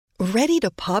Ready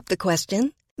to pop the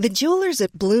question? The jewelers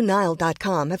at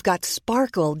BlueNile.com have got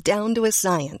sparkle down to a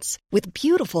science with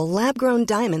beautiful lab-grown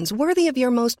diamonds worthy of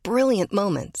your most brilliant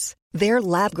moments. Their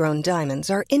lab-grown diamonds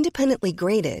are independently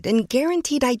graded and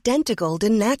guaranteed identical to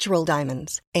natural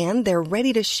diamonds, and they're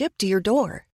ready to ship to your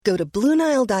door. Go to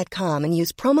BlueNile.com and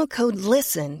use promo code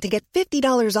LISTEN to get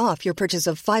 $50 off your purchase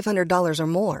of $500 or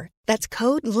more. That's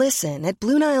code LISTEN at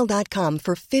BlueNile.com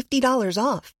for $50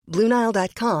 off.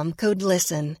 BlueNile.com, code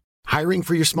LISTEN. Hiring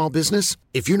for your small business?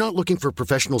 If you're not looking for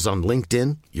professionals on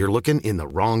LinkedIn, you're looking in the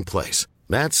wrong place.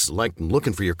 That's like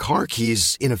looking for your car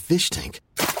keys in a fish tank.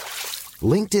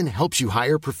 LinkedIn helps you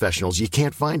hire professionals you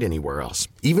can't find anywhere else,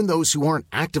 even those who aren't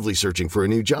actively searching for a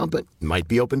new job but might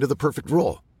be open to the perfect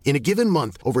role. In a given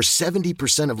month, over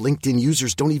 70% of LinkedIn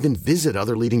users don't even visit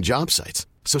other leading job sites.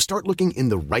 So start looking in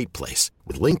the right place.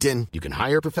 With LinkedIn, you can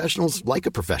hire professionals like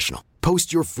a professional.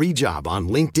 Post your free job on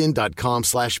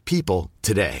linkedin.com/people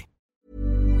today.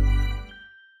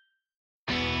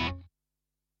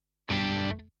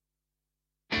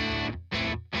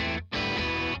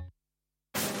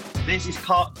 This is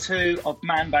part 2 of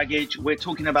Man Baggage. We're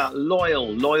talking about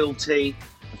loyalty.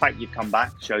 The fact you've come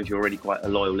back shows you're already quite a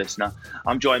loyal listener.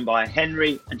 I'm joined by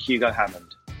Henry and Hugo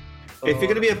Hammond. If you're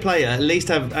going to be a player, at least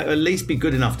be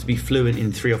good enough to be fluent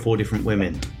in 3 or 4 different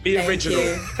women. Be original.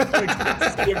 It's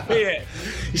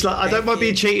like, I don't mind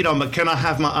being cheated on, but can I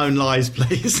have my own lies,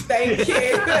 please? Thank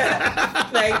you.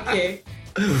 Thank you.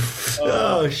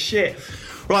 Oh, shit.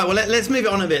 Right, well, let's move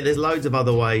it on a bit. There's loads of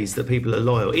other ways that people are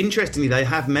loyal. Interestingly, they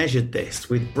have measured this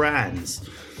with brands.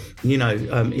 You know,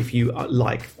 if you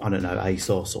like, I don't know,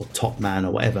 ASOS or Top Man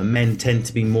or whatever, men tend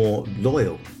to be more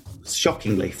loyal.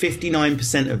 Shockingly,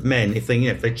 59% of men, if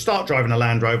they start driving a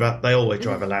Land Rover, they always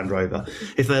drive a Land Rover.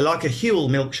 If they like a Huel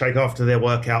milkshake after their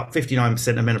workout,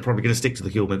 59% of men are probably going to stick to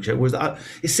the Huel milkshake. Whereas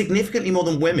it's significantly more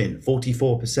than women,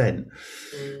 44%.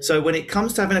 So when it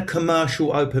comes to having a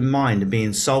commercial open mind and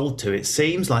being sold to, it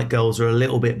seems like girls are a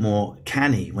little bit more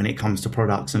canny when it comes to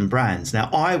products and brands. Now,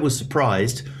 I was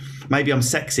surprised. Maybe I'm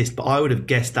sexist, but I would have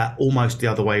guessed that almost the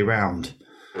other way round.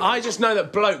 I just know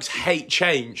that blokes hate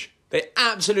change. They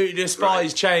absolutely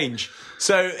despise change.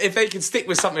 So if they can stick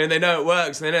with something and they know it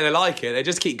works and they know they like it, they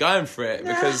just keep going for it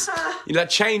because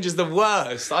change is the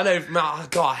worst. I know,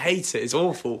 God, I hate it. It's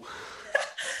awful.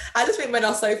 I just think men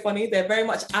are so funny. They're very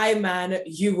much I man,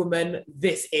 you woman,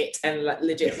 this it, and like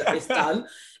legit it's done.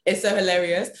 It's so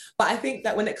hilarious. But I think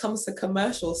that when it comes to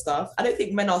commercial stuff, I don't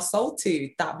think men are sold to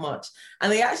that much. And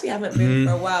they actually haven't been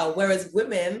for a while. Whereas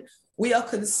women, we are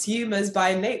consumers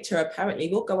by nature, apparently.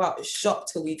 We'll go out and shop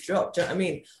till we drop. Do you know what I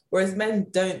mean? Whereas men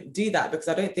don't do that because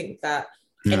I don't think that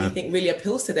anything really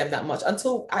appeals to them that much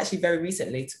until actually very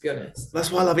recently, to be honest.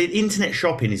 That's why I love it. Internet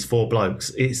shopping is for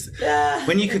blokes. It's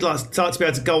when you could start to be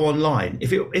able to go online.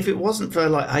 If it wasn't for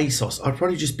like ASOS, I'd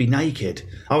probably just be naked.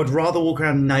 I would rather walk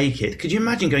around naked. Could you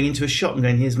imagine going into a shop and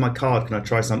going, "Here's my card, can I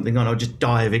try something on?" I'd just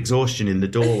die of exhaustion in the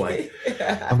doorway.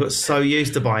 I've got so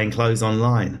used to buying clothes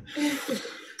online.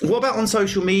 What about on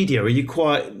social media? Are you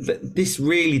this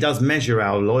really does measure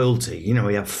our loyalty. You know,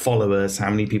 we have followers, how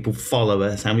many people follow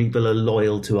us, how many people are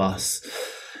loyal to us.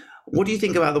 What do you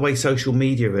think about the way social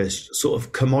media has sort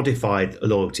of commodified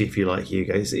loyalty, if you like,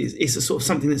 Hugo? It's a sort of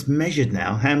something that's measured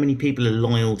now. How many people are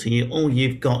loyal to you? Oh,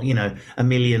 you've got, 1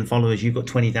 million followers, you've got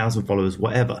 20,000 followers,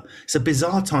 whatever. It's a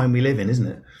bizarre time we live in, isn't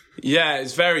it? Yeah,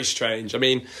 it's very strange. I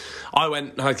mean, I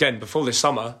went, again, before this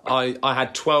summer, I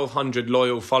had 1,200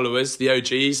 loyal followers, the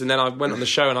OGs, and then I went on the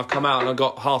show and I've come out and I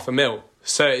got 500,000.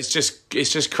 So it's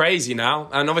just crazy now.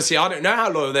 And obviously I don't know how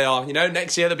loyal they are.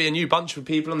 Next year there'll be a new bunch of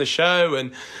people on the show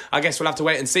and I guess we'll have to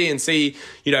wait and see,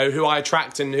 who I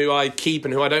attract and who I keep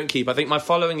and who I don't keep. I think my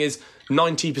following is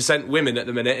 90% women at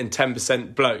the minute and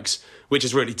 10% blokes, which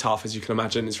is really tough, as you can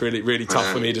imagine. It's really, really tough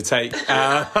for me to take.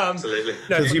 Absolutely.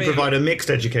 Because you provide a mixed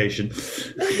education.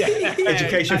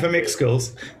 Education for mixed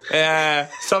schools. Yeah,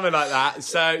 something like that.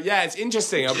 So, yeah, it's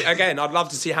interesting. Again, I'd love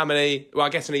to see how many, I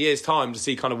guess in a year's time, to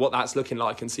see kind of what that's looking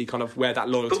like and see kind of where that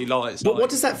loyalty lies. But what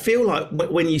does that feel like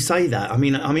when you say that? I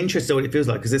mean, I'm interested in what it feels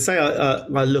like, because they say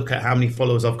I look at how many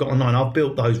followers I've got online. I've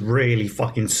built those really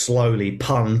fucking slowly,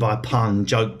 pun by pun,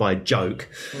 joke by joke.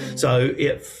 So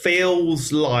it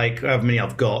feels like, however many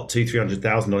I've got,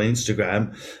 200,000-300,000 on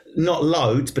Instagram, not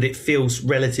loads, but it feels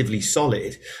relatively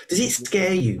solid. Does it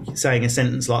scare you saying a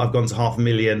sentence like, I've gone to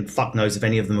 500,000, fuck knows if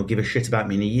any of them will give a shit about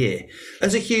me in a year?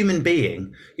 As a human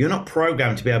being, you're not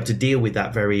programmed to be able to deal with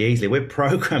that very easily. We're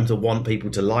programmed to want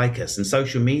people to like us, and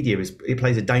social media it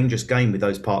plays a dangerous game with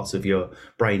those parts of your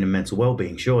brain and mental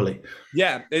well-being, surely.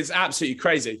 Yeah, it's absolutely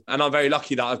crazy. And I'm very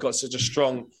lucky that I've got such a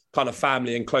strong kind of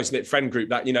family and close-knit friend group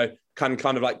that, can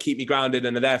kind of like keep me grounded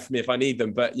and are there for me if I need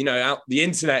them. But, you know, the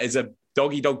internet is a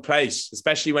doggy dog place,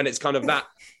 especially when it's kind of that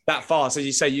fast. As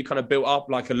you say, you kind of built up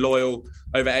like a loyal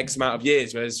over X amount of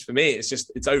years, whereas for me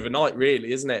it's overnight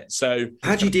really, isn't it? So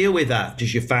how do you deal with that?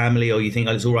 Just your family, or you think,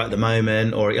 oh, it's all right at the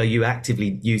moment, or are you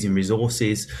actively using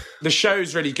resources? The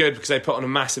show's really good because they put on a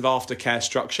massive aftercare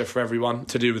structure for everyone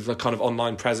to do with the kind of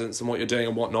online presence and what you're doing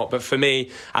and whatnot. But for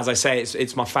me, as I say,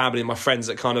 it's my family and my friends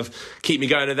that kind of keep me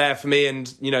going, are there for me,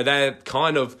 and you know, they're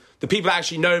kind of the people that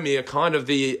actually know me are kind of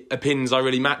the opinions I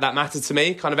really that matter to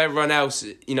me. Kind of everyone else,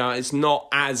 you know, it's not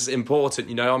as important,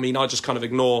 you know. I mean, I just kind of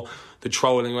ignore the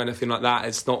trolling or anything like that.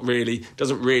 It's not really,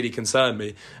 doesn't really concern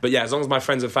me. But yeah, as long as my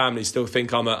friends and family still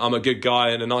think I'm a good guy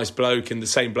and a nice bloke and the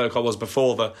same bloke I was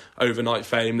before the overnight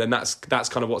fame, then that's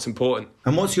kind of what's important.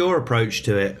 And what's your approach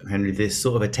to it, Henry? This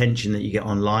sort of attention that you get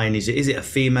online, is it a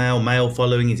female, male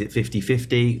following? Is it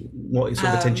 50-50? What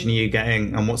sort of attention are you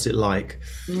getting, and what's it like?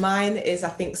 Mine is, I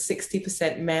think,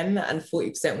 60% men and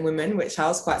 40% women, which I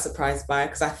was quite surprised by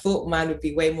because I thought mine would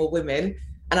be way more women.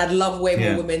 And I'd love way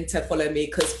more women to follow me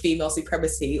because female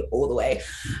supremacy all the way.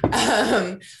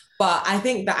 But I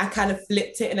think that I kind of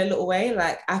flipped it in a little way.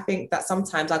 Like, I think that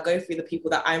sometimes I go through the people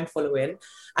that I'm following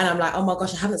and I'm like, oh my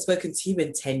gosh, I haven't spoken to you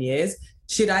in 10 years.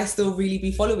 Should I still really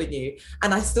be following you?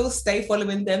 And I still stay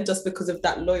following them just because of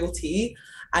that loyalty,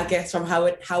 I guess, from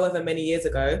however many years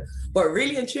ago. But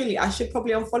really and truly, I should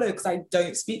probably unfollow because I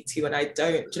don't speak to you and I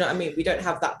don't, do you know what I mean? We don't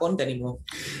have that bond anymore.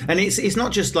 And it's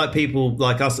not just like people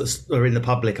like us that are in the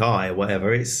public eye or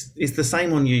whatever. It's the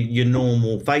same on your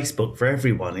normal Facebook for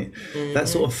everyone. That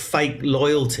sort of fake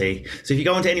loyalty. So if you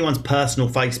go onto anyone's personal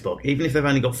Facebook, even if they've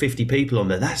only got 50 people on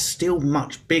there, that's still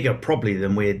much bigger probably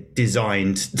than we're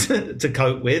designed to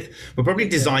cope with. We're probably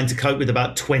designed to cope with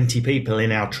about 20 people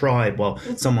in our tribe while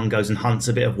someone goes and hunts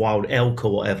a bit of wild elk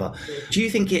or whatever. Do you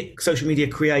think social media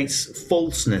creates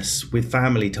falseness with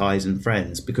family ties and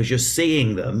friends because you're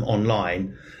seeing them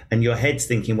online and your head's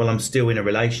thinking, well, I'm still in a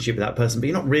relationship with that person, but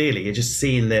you're not really, you're just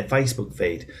seeing their Facebook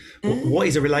feed. What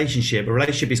is a relationship? A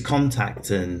relationship is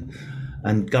contact and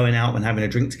going out and having a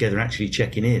drink together and actually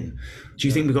checking in. Do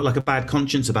you think we've got like a bad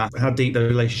conscience about how deep those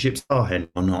relationships are, Hen,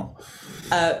 or not?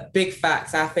 Big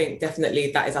facts. I think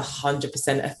definitely that is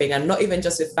 100% a thing, and not even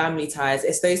just with family ties.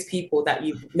 It's those people that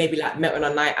you maybe like met on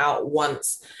a night out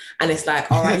once, and it's like,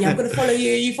 all right, yeah, I'm gonna follow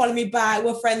you. You follow me back.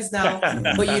 We're friends now.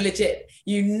 But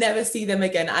you never see them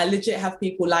again. I legit have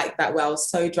people like that where I was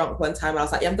so drunk one time and I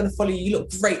was like, yeah, I'm gonna follow you. You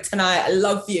look great tonight. I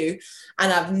love you.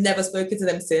 And I've never spoken to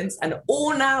them since. And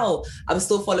all now I'm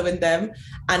still following them.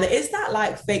 And it's that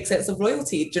like fake sense of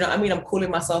loyalty. Do you know what I mean? I'm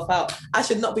calling myself out. I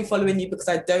should not be following you because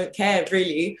I don't care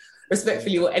really,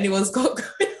 respectfully, what anyone's got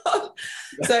going on.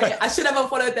 So I should have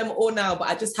unfollowed them all now, but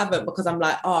I just haven't because I'm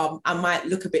like, oh, I might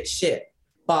look a bit shit.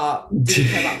 But do you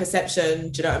care about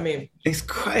perception? Do you know what I mean? It's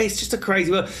just a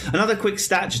crazy world. Another quick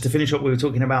stat just to finish up, we were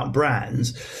talking about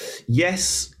brands.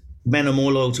 Yes, men are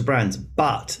more loyal to brands,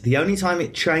 but the only time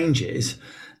it changes,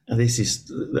 this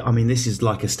is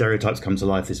like a stereotype to come to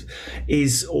life,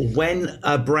 is when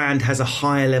a brand has a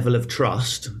higher level of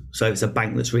trust. So if it's a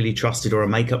bank that's really trusted, or a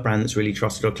makeup brand that's really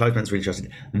trusted, or a clothes brand that's really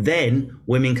trusted, then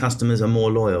women customers are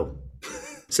more loyal.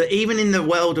 So even in the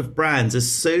world of brands, as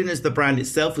soon as the brand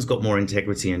itself has got more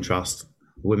integrity and trust,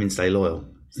 women stay loyal.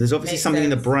 So there's obviously something in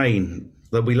the brain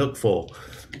that we look for,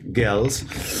 girls.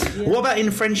 Yeah. What about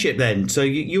in friendship then? So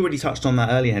you already touched on that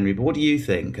earlier, Henry, but what do you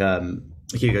think?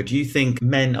 Hugo, do you think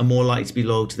men are more likely to be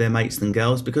loyal to their mates than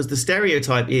girls? Because the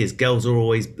stereotype is girls are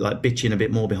always like bitching a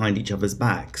bit more behind each other's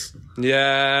backs.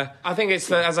 Yeah, I think it's,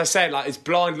 as I said, like it's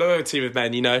blind loyalty with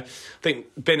men, you know. I think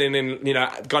been in, you know,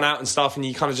 gone out and stuff and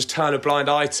you kind of just turn a blind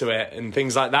eye to it and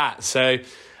things like that. So,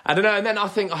 I don't know. And then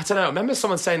I remember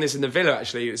someone saying this in the Villa,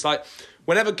 actually. It's like,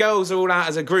 whenever girls are all out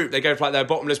as a group, they go for like their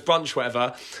bottomless brunch,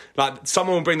 whatever. Like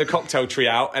someone will bring the cocktail tree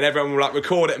out, and everyone will like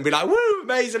record it and be like, "Woo,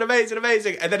 amazing, amazing,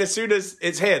 amazing!" And then as soon as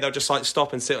it's here, they'll just like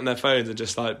stop and sit on their phones and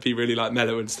just like be really like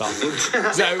mellow and stuff.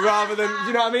 So rather than,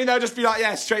 you know what I mean, they'll just be like,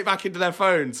 yeah, straight back into their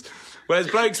phones. Whereas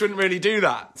blokes wouldn't really do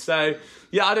that. So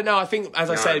yeah, I don't know. I think, as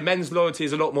I say, men's loyalty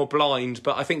is a lot more blind,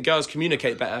 but I think girls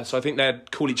communicate better. So I think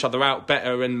they'd call each other out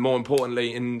better, and more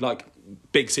importantly, in like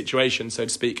big situations, so to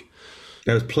speak.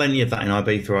 There was plenty of that in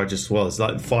Ibiza. I just was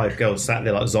like 5 girls sat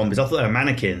there like zombies. I thought they were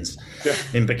mannequins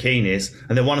in bikinis.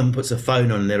 And then one of them puts a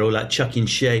phone on and they're all like chucking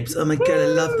shapes. Oh my God, I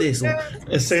love this.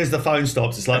 As soon as the phone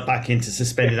stops, it's like back into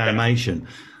suspended animation.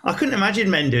 I couldn't imagine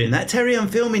men doing that. Terry, I'm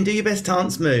filming. Do your best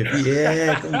dance move.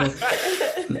 Yeah. Come on.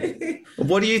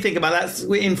 What do you think about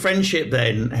that in friendship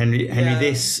then, Henry?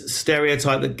 This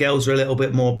stereotype that girls are a little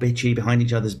bit more bitchy behind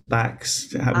each other's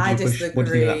backs? I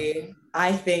disagree.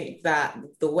 I think that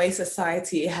the way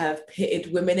society have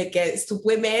pitted women against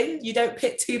women, you don't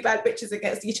pit two bad bitches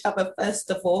against each other,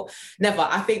 first of all. Never.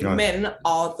 I think men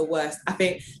are the worst. I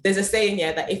think there's a saying,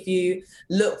 that if you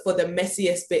look for the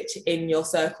messiest bitch in your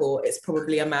circle, it's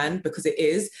probably a man, because it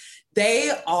is.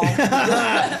 They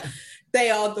are they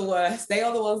are the worst. They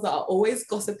are the ones that are always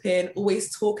gossiping,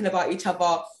 always talking about each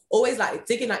other, always like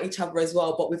digging at each other as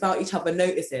well, but without each other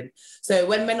noticing. So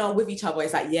when men are with each other,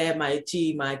 it's like, yeah, my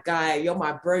G, my guy, you're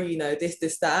my bro, you know,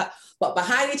 this, that. But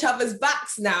behind each other's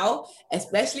backs now,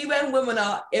 especially when women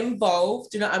are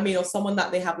involved, do you know what I mean? Or someone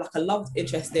that they have like a love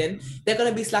interest in, they're going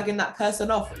to be slagging that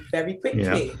person off very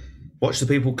quickly. Yeah. Watch the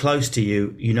people close to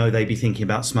you, you know they'd be thinking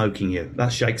about smoking you.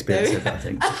 That's Shakespeare said, I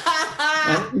think.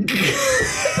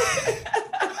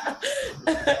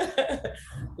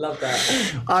 Love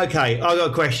that. Okay, I got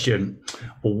a question.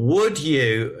 Would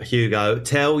you, Hugo,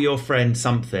 tell your friend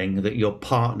something that your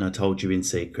partner told you in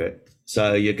secret?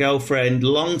 So your girlfriend,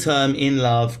 long-term in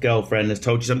love girlfriend, has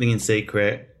told you something in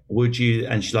secret. Would you,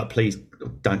 and she's like, please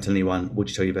don't tell anyone, would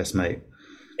you tell your best mate?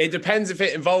 It depends if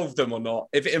it involved them or not.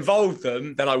 If it involved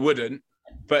them, then I wouldn't.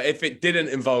 But if it didn't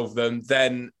involve them,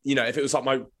 then, you know, if it was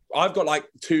like I've got like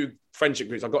two friendship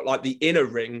groups. I've got like the inner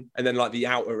ring and then like the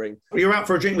outer ring. You're out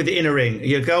for a drink with the inner ring.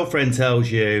 Your girlfriend tells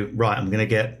you, right, I'm going to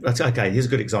get... Okay, here's a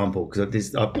good example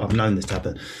because I've known this to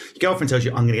happen. Your girlfriend tells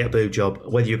you, I'm going to get a boob job.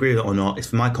 Whether you agree with it or not, it's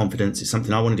for my confidence. It's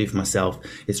something I want to do for myself.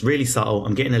 It's really subtle.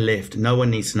 I'm getting a lift. No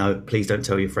one needs to know. Please don't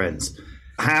tell your friends.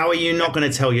 How are you not going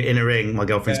to tell your inner ring my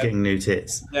girlfriend's getting new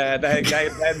tits? Yeah,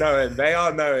 they're knowing. They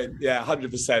are knowing. Yeah,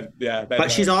 100%. Yeah. But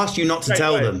she's asked you not to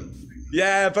tell them.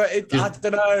 Yeah, but I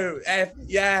don't know.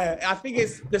 I think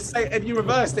it's the same. If you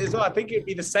reversed it as well, I think it'd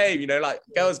be the same. You know, like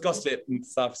girls gossip and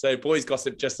stuff, so boys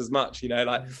gossip just as much. You know,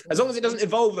 like as long as it doesn't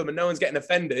involve them and no one's getting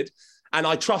offended, and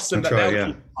I trust them they'll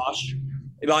keep hush.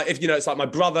 Like if you know, it's like my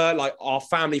brother, like our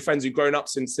family friends who've grown up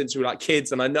since we were like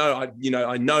kids, and I know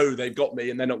they've got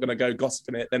me, and they're not going to go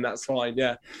gossiping it. Then that's fine.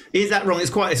 Yeah. Is that wrong?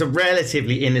 It's a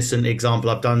relatively innocent example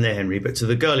I've done there, Henry. But to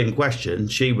the girl in question,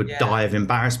 she would die of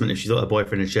embarrassment if she thought her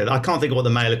boyfriend had shared. I can't think of what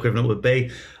the male equivalent would be.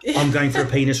 I'm going for a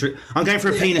penis. I'm going for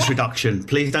a penis reduction.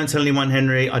 Please don't tell anyone,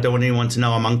 Henry. I don't want anyone to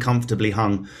know I'm uncomfortably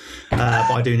hung, but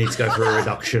I do need to go for a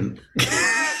reduction.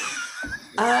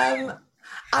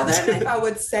 I don't know if I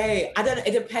would say, I don't know,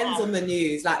 it depends on the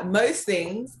news. Like most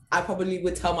things, I probably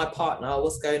would tell my partner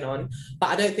what's going on, but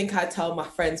I don't think I'd tell my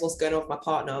friends what's going on with my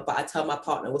partner, but I tell my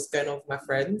partner what's going on with my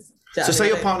friends. So say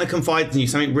your partner confides in you,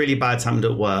 something really bad's happened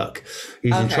at work.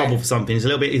 He's in trouble for something. He's a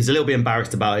little bit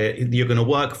embarrassed about it. You're going to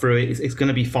work through it. It's going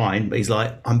to be fine. But he's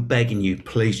like, I'm begging you,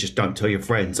 please just don't tell your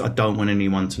friends. I don't want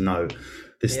anyone to know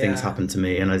this thing's happened to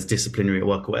me and as disciplinary at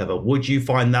work or whatever. Would you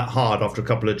find that hard after a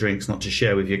couple of drinks not to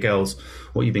share with your girls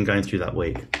what you've been going through that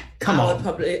week? I'll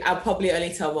probably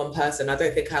only tell one person. I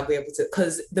don't think I'll be able to,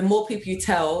 because the more people you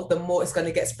tell, the more it's going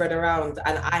to get spread around.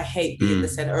 And I hate being the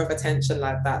center of attention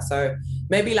like that. So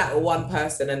maybe like one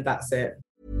person and that's it.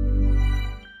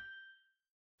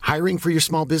 Hiring for your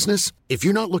small business? If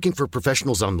you're not looking for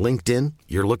professionals on LinkedIn,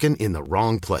 you're looking in the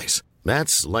wrong place.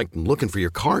 That's like looking for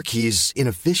your car keys in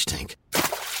a fish tank.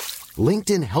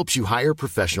 LinkedIn helps you hire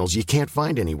professionals you can't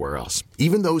find anywhere else,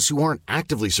 even those who aren't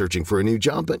actively searching for a new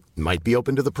job but might be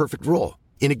open to the perfect role.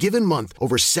 In a given month,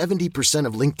 over 70%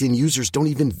 of LinkedIn users don't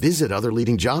even visit other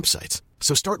leading job sites.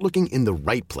 So start looking in the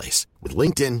right place. With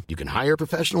LinkedIn, you can hire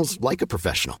professionals like a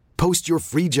professional. Post your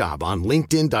free job on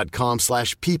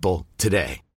linkedin.com/people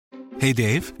today. Hey,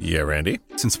 Dave. Yeah, Randy.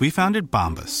 Since we founded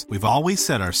Bombas, we've always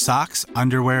said our socks,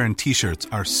 underwear, and T-shirts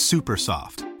are super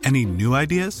soft. Any new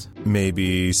ideas?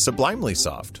 Maybe sublimely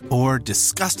soft. Or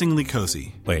disgustingly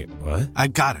cozy. Wait, what? I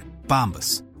got it.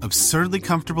 Bombas. Absurdly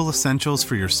comfortable essentials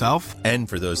for yourself and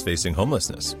for those facing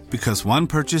homelessness. Because one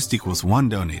purchased equals one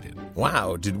donated.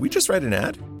 Wow, did we just write an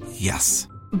ad? Yes.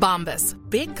 Bombas.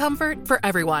 Big comfort for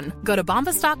everyone. Go to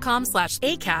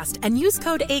bombas.com/ACAST and use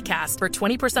code ACAST for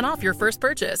 20% off your first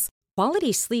purchase.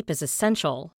 Quality sleep is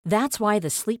essential. That's why the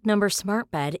Sleep Number Smart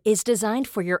Bed is designed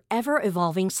for your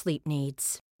ever-evolving sleep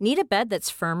needs. Need a bed that's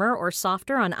firmer or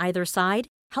softer on either side?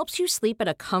 Helps you sleep at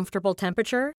a comfortable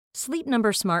temperature? Sleep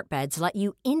Number Smart Beds let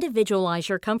you individualize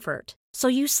your comfort, so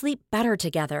you sleep better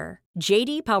together.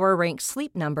 J.D. Power ranks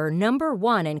Sleep Number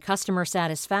 #1 in customer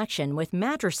satisfaction with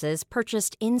mattresses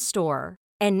purchased in-store.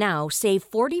 And now save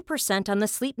 40% on the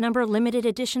Sleep Number Limited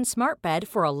Edition Smart Bed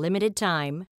for a limited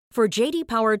time. For J.D.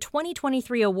 Power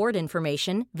 2023 award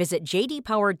information, visit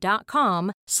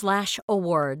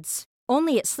jdpower.com/awards.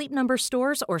 Only at Sleep Number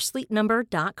stores or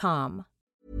sleepnumber.com.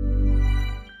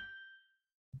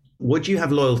 Would you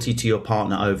have loyalty to your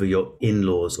partner over your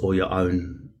in-laws or your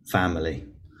own family?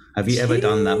 Have you ever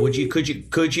done that?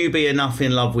 Could you be enough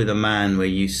in love with a man where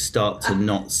you start to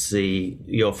not see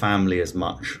your family as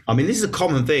much? I mean, this is a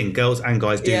common thing. Girls and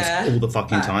guys do this all the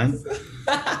fucking time.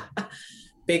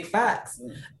 Big facts.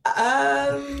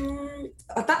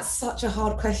 That's such a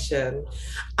hard question.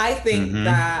 I think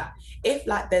that if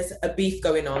like there's a beef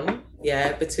going on,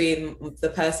 between the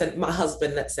person, my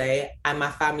husband, let's say, and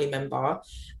my family member,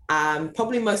 I'm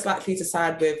probably most likely to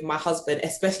side with my husband,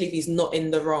 especially if he's not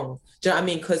in the wrong. Do you know what I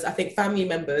mean? Because I think family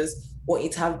members want you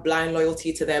to have blind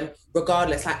loyalty to them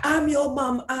regardless. Like, I'm your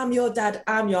mum, I'm your dad,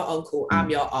 I'm your uncle, I'm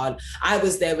your aunt. I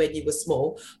was there when you were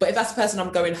small. But if that's the person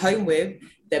I'm going home with,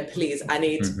 then please, I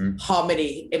need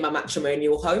harmony in my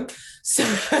matrimonial home. So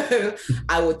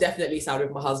I will definitely side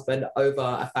with my husband over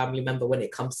a family member when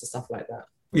it comes to stuff like that.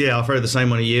 Yeah, I'll throw the same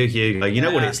one at you, Hugo. You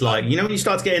know what it's like. You know when you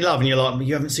start to get in love and you're like,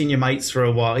 you haven't seen your mates for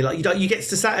a while. You're like, you get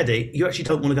to Saturday, you actually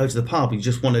don't want to go to the pub. You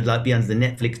just want to like be under the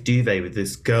Netflix duvet with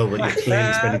this girl that you're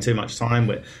clearly spending too much time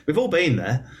with. We've all been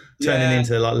there, turning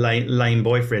into like lame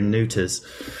boyfriend neuters.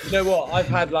 You know what?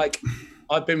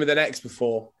 I've been with an ex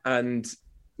before, and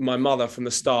my mother from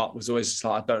the start was always just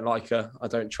like, I don't like her, I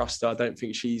don't trust her, I don't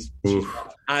think she's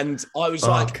and I was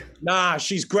like, nah,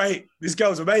 she's great, this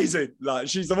girl's amazing, like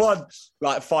she's the one.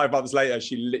 Like 5 months later,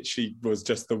 she literally was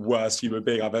just the worst human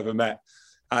being I've ever met,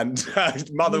 and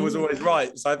mother was always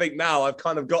right. So I think now I've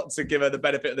kind of got to give her the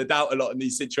benefit of the doubt a lot in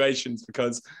these situations,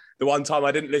 because the one time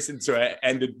I didn't listen to it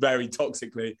ended very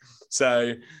toxically.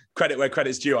 So credit where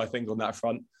credit's due, I think, on that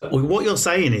front. Well, what you're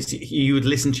saying is you would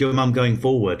listen to your mum going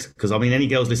forward, because I mean, any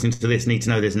girls listening to this need to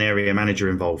know there's an area manager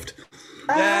involved.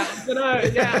 Yeah, I don't know.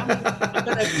 Yeah, I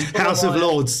don't know House of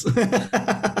Lords.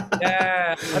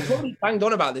 Yeah, I probably banged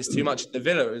on about this too much at the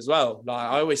villa as well. Like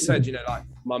I always said, you know, like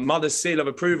my mother's seal of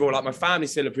approval, like my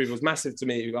family's seal of approval is massive to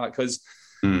me, like because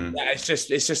it's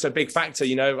just a big factor.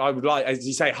 You know, I would like, as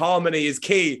you say, harmony is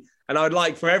key. And I would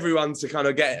like for everyone to kind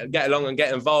of get along and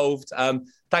get involved.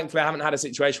 Thankfully, I haven't had a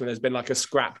situation where there's been like a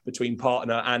scrap between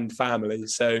partner and family.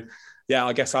 So, yeah,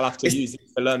 I guess I'll have to use it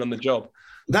to learn on the job.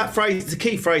 That phrase, the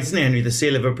key phrase, isn't it, Henry? The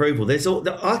seal of approval.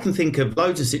 I can think of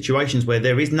loads of situations where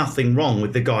there is nothing wrong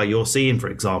with the guy you're seeing, for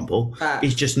example.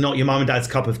 It's just not your mum and dad's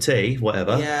cup of tea,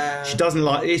 whatever. Yeah. She doesn't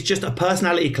like. It's just a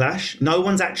personality clash. No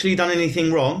one's actually done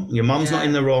anything wrong. Your mum's not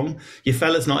in the wrong. Your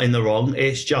fella's not in the wrong.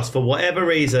 It's just for whatever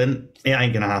reason, it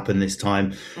ain't going to happen this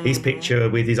time. His picture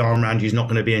with his arm around you is not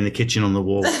going to be in the kitchen on the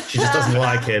wall. She just doesn't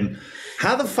like him.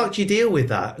 How the fuck do you deal with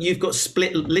that? You've got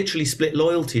literally split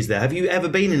loyalties there. Have you ever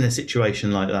been in a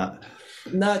situation like that?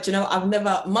 No, do you know, I've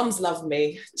never, mum's loved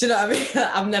me. Do you know what I mean?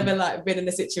 I've never like been in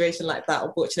a situation like that,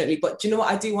 unfortunately. But do you know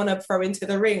what I do want to throw into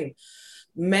the ring?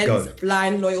 Men's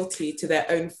blind loyalty to their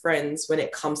own friends when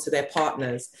it comes to their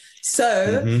partners.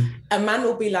 So a man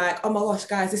will be like, oh my gosh,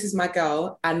 guys, this is my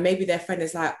girl. And maybe their friend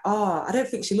is like, oh, I don't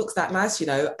think she looks that nice, you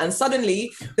know. And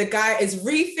suddenly the guy is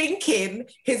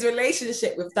rethinking his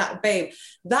relationship with that babe.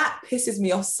 That pisses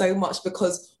me off so much,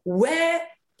 because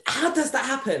how does that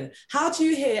happen? How do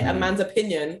you hear a man's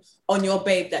opinion on your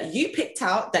babe that you picked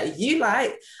out, that you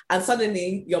like, and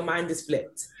suddenly your mind is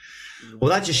flipped?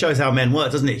 Well, that just shows how men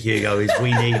work, doesn't it, Hugo? Is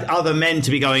we need other men to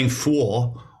be going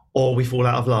for, or we fall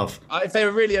out of love. If they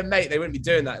were really a mate, they wouldn't be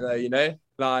doing that, though, you know?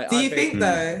 Like, do you think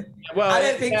though? Well, I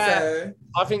don't think so.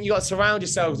 I think you got to surround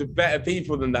yourselves with better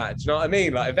people than that. Do you know what I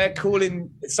mean? Like, if they're calling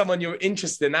someone you're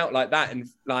interested in out like that, and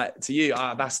like to you,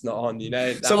 that's not on, you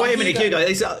know? So wait a minute, Hugo.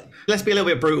 Let's be a little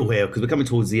bit brutal here, because we're coming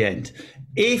towards the end.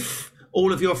 If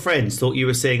all of your friends thought you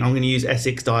were saying, I'm going to use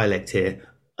Essex dialect here,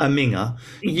 a minger,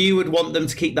 you would want them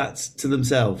to keep that to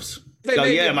themselves. Go,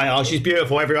 yeah, mate, she's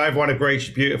beautiful. Everyone agrees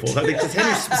she's beautiful. Because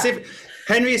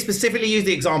Henry has specifically used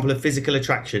the example of physical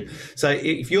attraction. So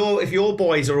if your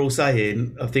boys are all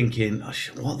thinking, oh,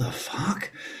 what the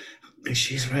fuck?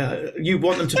 You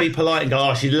want them to be polite and go,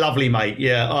 oh, she's lovely, mate.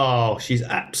 Yeah, oh, she's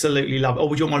absolutely lovely. Or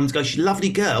would you want them to go, she's a lovely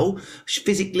girl.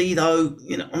 Physically, though,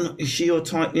 you know, is she your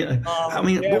type? You know, I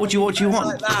mean, what do you want?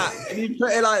 Like that. If you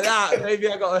put it like that, maybe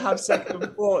I got to have second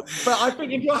thoughts. But I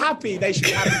think if you're happy, they should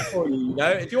be happy for you. You know,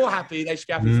 if you're happy, they should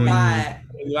be happy for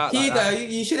you. Right. Hugo,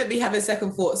 you shouldn't be having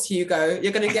second thoughts, Hugo.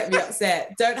 You're going to get me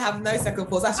upset. Don't have no second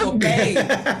thoughts. That's your babe.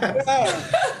 I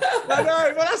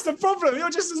know, but that's the problem.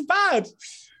 You're just as bad.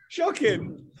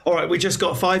 Shocking. All right, we just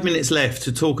got 5 minutes left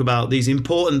to talk about these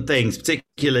important things,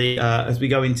 particularly as we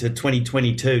go into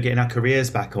 2022, getting our careers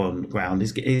back on ground,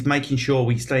 is making sure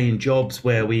we stay in jobs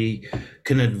where we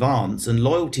can advance. And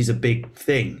loyalty is a big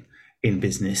thing in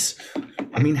business.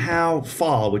 I mean, how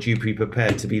far would you be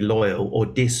prepared to be loyal or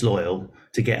disloyal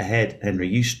to get ahead,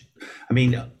 Henry? I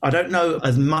mean, I don't know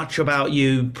as much about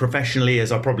you professionally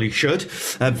as I probably should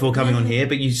before coming on here,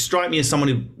 but you strike me as someone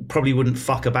who probably wouldn't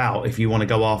fuck about if you want to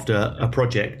go after a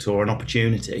project or an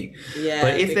opportunity. Yeah,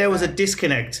 but if there was a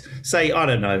disconnect, say, I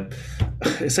don't know,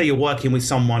 say you're working with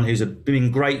someone who's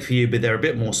been great for you, but they're a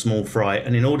bit more small fry,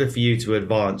 and in order for you to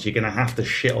advance, you're going to have to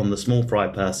shit on the small fry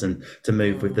person to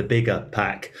move with the bigger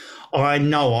pack. I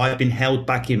know I've been held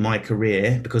back in my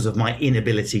career because of my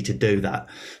inability to do that.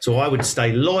 So I would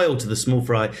stay loyal to the small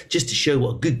fry just to show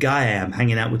what a good guy I am,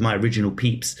 hanging out with my original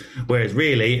peeps. Whereas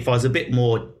really, if I was a bit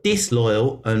more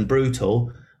disloyal and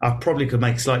brutal, I probably could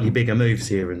make slightly bigger moves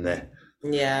here and there.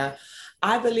 Yeah.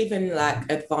 I believe in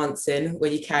like advancing where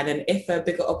you can, and if a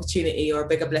bigger opportunity or a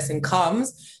bigger blessing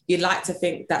comes, you'd like to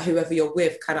think that whoever you're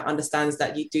with kind of understands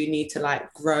that you do need to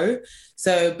like grow.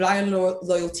 So blind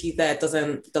loyalty there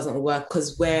doesn't work,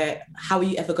 because how are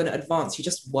you ever going to advance? You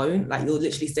just won't. Like, you'll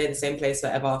literally stay in the same place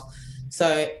forever.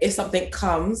 So if something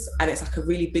comes and it's like a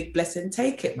really big blessing,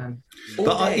 take it, man.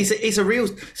 It's a real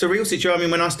situation. I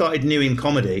mean, when I started new in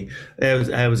comedy,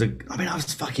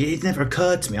 it never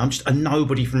occurred to me. I'm just a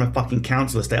nobody from a fucking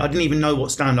council estate. I didn't even know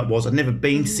what stand-up was. I'd never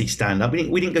been to see stand-up.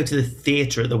 We didn't go to the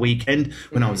theatre at the weekend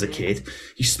when I was a kid.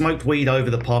 You smoked weed over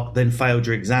the pot, then failed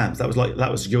your exams. That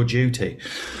was your duty.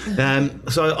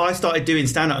 So I started doing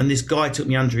stand-up, and this guy took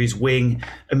me under his wing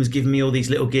and was giving me all these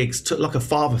little gigs. Took like a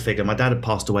father figure. My dad had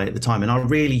passed away at the time, and I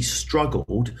really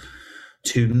struggled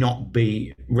to not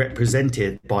be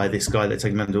represented by this guy that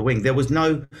took me under the wing. There was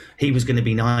he was going to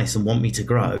be nice and want me to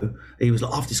grow. He was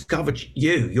like, I've discovered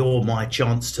you're my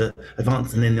chance to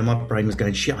advance. And then my brain was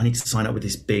going, shit, I need to sign up with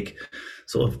this big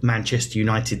sort of Manchester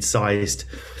United sized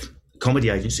comedy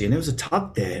agency. And there was a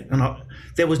tug there. And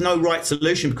there was no right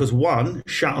solution, because one,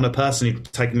 shout on a person who'd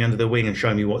taken me under the wing and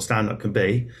show me what stand-up can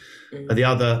be. And the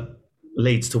other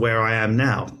leads to where I am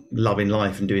now, loving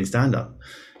life and doing stand-up.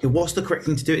 What's the correct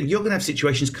thing to do? You're going to have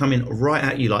situations coming right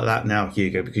at you like that now,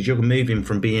 Hugo, because you're moving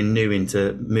from being new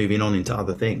into moving on into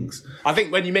other things. I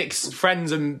think when you mix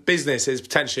friends and business, is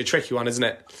potentially a tricky one, isn't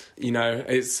it? You know,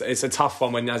 it's a tough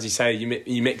one when, as you say,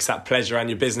 you mix that pleasure and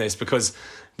your business, because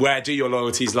where do your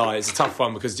loyalties lie? It's a tough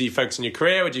one, because do you focus on your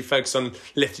career, or do you focus on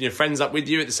lifting your friends up with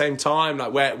you at the same time?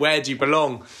 Like, where do you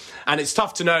belong? And it's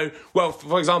tough to know. Well,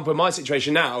 for example, in my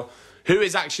situation now, who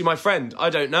is actually my friend? I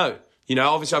don't know. You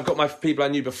know, obviously I've got my people I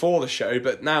knew before the show,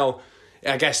 but now,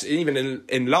 I guess even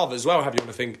in love as well, however you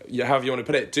want to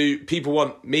put it, do people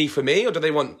want me for me, or do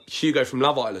they want Hugo from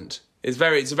Love Island? It's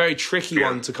a very tricky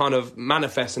one to kind of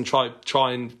manifest and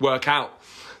try and work out.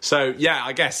 So yeah,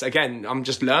 I guess again, I'm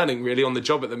just learning really on the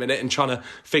job at the minute and trying to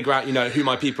figure out, who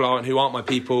my people are and who aren't my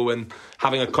people, and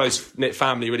having a close knit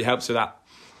family really helps with that.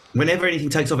 Whenever anything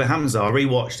takes off at Hamza, I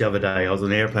rewatched the other day. I was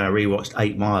on the airplane. I rewatched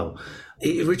 8 Mile.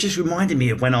 It just reminded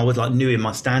me of when I was like new in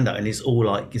my stand-up, and it's all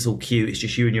cute. It's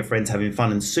just you and your friends having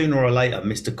fun, and sooner or later,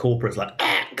 Mr. Corporate's like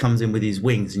comes in with his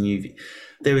wings, and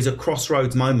there is a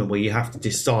crossroads moment where you have to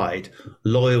decide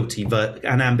loyalty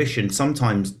and ambition.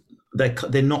 Sometimes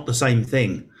they're not the same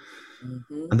thing,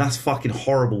 and that's a fucking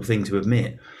horrible thing to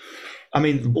admit. I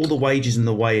mean, all the wages and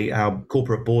the way our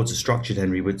corporate boards are structured,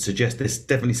 Henry, would suggest there's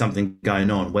definitely something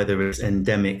going on, whether it's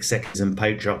endemic sexism,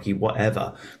 patriarchy,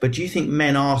 whatever. But do you think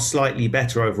men are slightly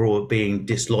better overall at being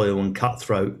disloyal and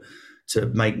cutthroat to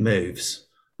make moves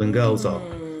than girls are?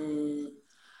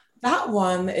 That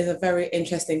one is a very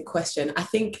interesting question. I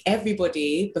think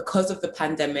everybody, because of the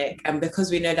pandemic and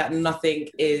because we know that nothing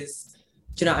is,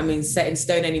 do you know what I mean, set in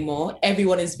stone anymore,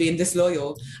 everyone is being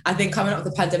disloyal. I think coming out of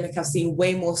the pandemic, I've seen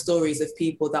way more stories of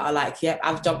people that are like, yep,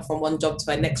 I've jumped from one job to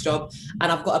my next job and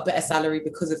I've got a better salary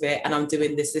because of it, and I'm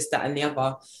doing this, that and the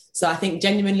other. So I think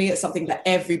genuinely it's something that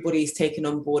everybody's taken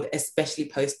on board, especially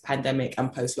post-pandemic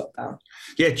and post-lockdown.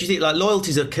 Yeah, do you think like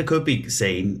loyalties could be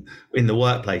seen in the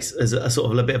workplace as a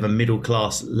sort of a bit of a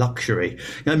middle-class luxury?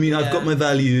 I mean, I've got my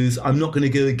values, I'm not going to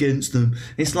go against them.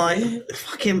 It's like,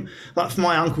 fucking, like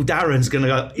my Uncle Darren's going to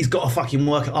go, he's got to fucking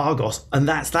work at Argos, and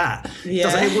that's that.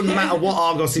 Yeah. It wouldn't matter what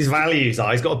Argos's values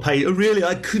are, he's got to pay. Oh, really,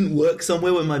 I couldn't work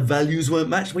somewhere where my values weren't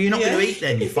matched? Well, you're not going to eat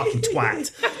then, you fucking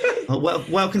twat. Well,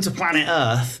 welcome to planet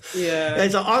Earth. Yeah,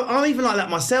 like, I'm even like that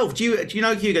myself. Do you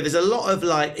know, Hugo? There's a lot of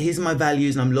like, here's my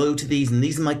values, and I'm loyal to these, and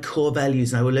these are my core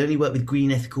values, and I will only work with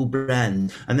green ethical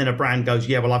brands. And then a brand goes,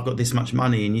 yeah, well, I've got this much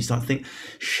money, and you start to think,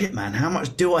 shit, man, how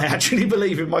much do I actually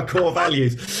believe in my core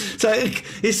values? So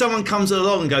if someone comes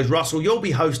along and goes, Russell, you'll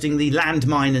be hosting the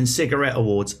Landmine and Cigarette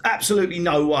Awards. Absolutely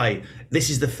no way. This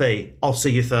is the fee. I'll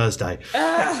see you Thursday.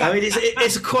 I mean,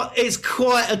 it's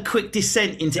quite a quick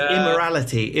descent into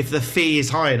immorality if the fee is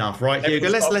high enough, right, Hugo?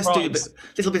 Let's do a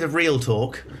little bit of real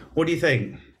talk. What do you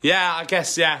think? Yeah, I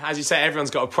guess, as you say, everyone's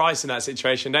got a price in that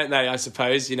situation, don't they, I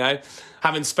suppose,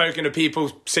 Having spoken to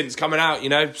people since coming out,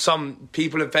 some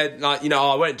people have said, like,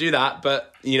 I won't do that,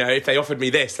 but, if they offered me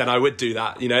this, then I would do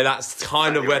that. That's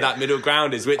kind of where that middle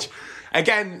ground is, which,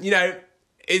 again,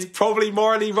 is probably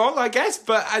morally wrong, I guess.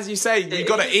 But as you say, you've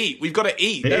got to eat. We've got to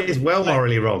eat. It is well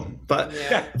morally wrong, but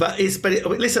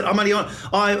listen, I'm only on.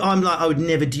 I'm like, I would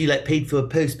never do let Pete for a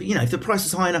post, but if the price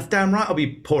is high enough, damn right, I'll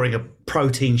be pouring a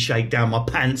protein shake down my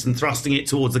pants and thrusting it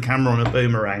towards the camera on a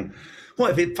boomerang.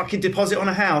 What if it fucking deposit on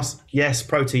a house? Yes,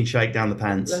 protein shake down the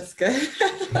pants. Let's go.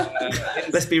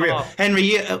 Let's be real.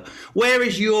 Henry, where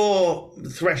is your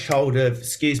threshold of,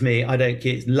 excuse me, I don't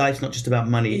care, life's not just about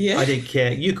money, I don't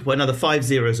care. You could put another 5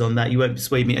 zeros on that, you won't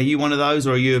persuade me. Are you one of those,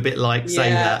 or are you a bit like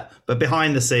saying that, but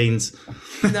behind the scenes?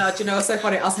 No, do you know what's so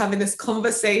funny? I was having this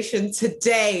conversation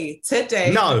today,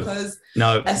 because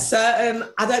a certain,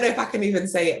 I don't know if I can even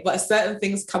say it, but a certain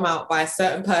things come out by a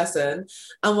certain person,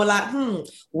 and we're like,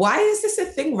 why is this a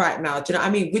thing right now? Do you know what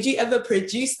I mean? Would you ever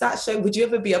produce that show? Would you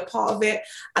ever be a part of it?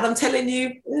 And I'm telling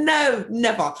you, no,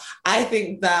 never. I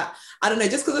think that, I don't know,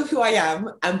 just because of who I am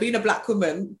and being a Black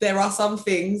woman, there are some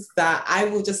things that I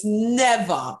will just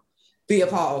never be a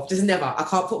part of, just never. I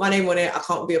can't put my name on it. I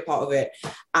can't be a part of it.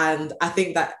 And I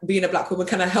think that being a Black woman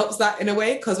kind of helps that in a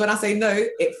way, because when I say no,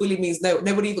 it fully means no.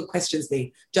 Nobody even questions me.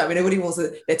 Do you know what I mean? Nobody wants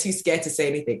to, they're too scared to say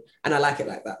anything. And I like it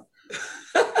like that.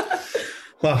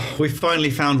 Well, we finally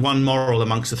found one moral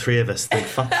amongst the three of us. Thank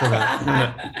fuck for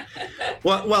that.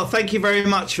 Well, thank you very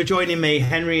much for joining me,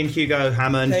 Henry and Hugo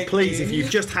Hammond. Please, if you've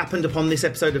just happened upon this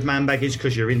episode of Man Baggage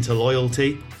because you're into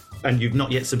loyalty and you've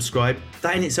not yet subscribed,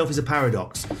 that in itself is a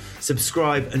paradox.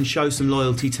 Subscribe and show some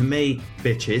loyalty to me,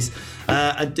 bitches.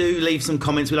 Do leave some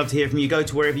comments. We'd love to hear from you. Go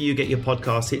to wherever you get your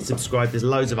podcasts, hit subscribe. There's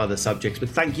loads of other subjects. But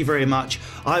thank you very much.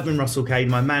 I've been Russell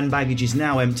Cade. My man baggage is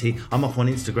now empty. I'm off on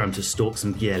Instagram to stalk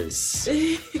some girls.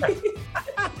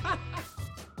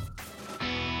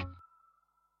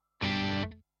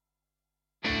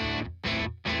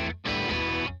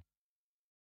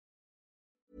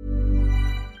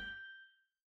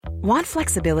 Want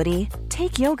flexibility?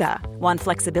 Take yoga. Want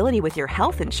flexibility with your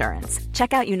health insurance?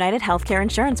 Check out United Healthcare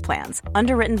Insurance Plans.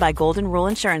 Underwritten by Golden Rule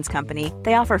Insurance Company,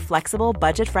 they offer flexible,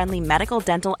 budget-friendly medical,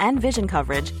 dental, and vision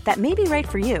coverage that may be right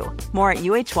for you. More at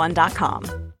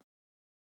UH1.com.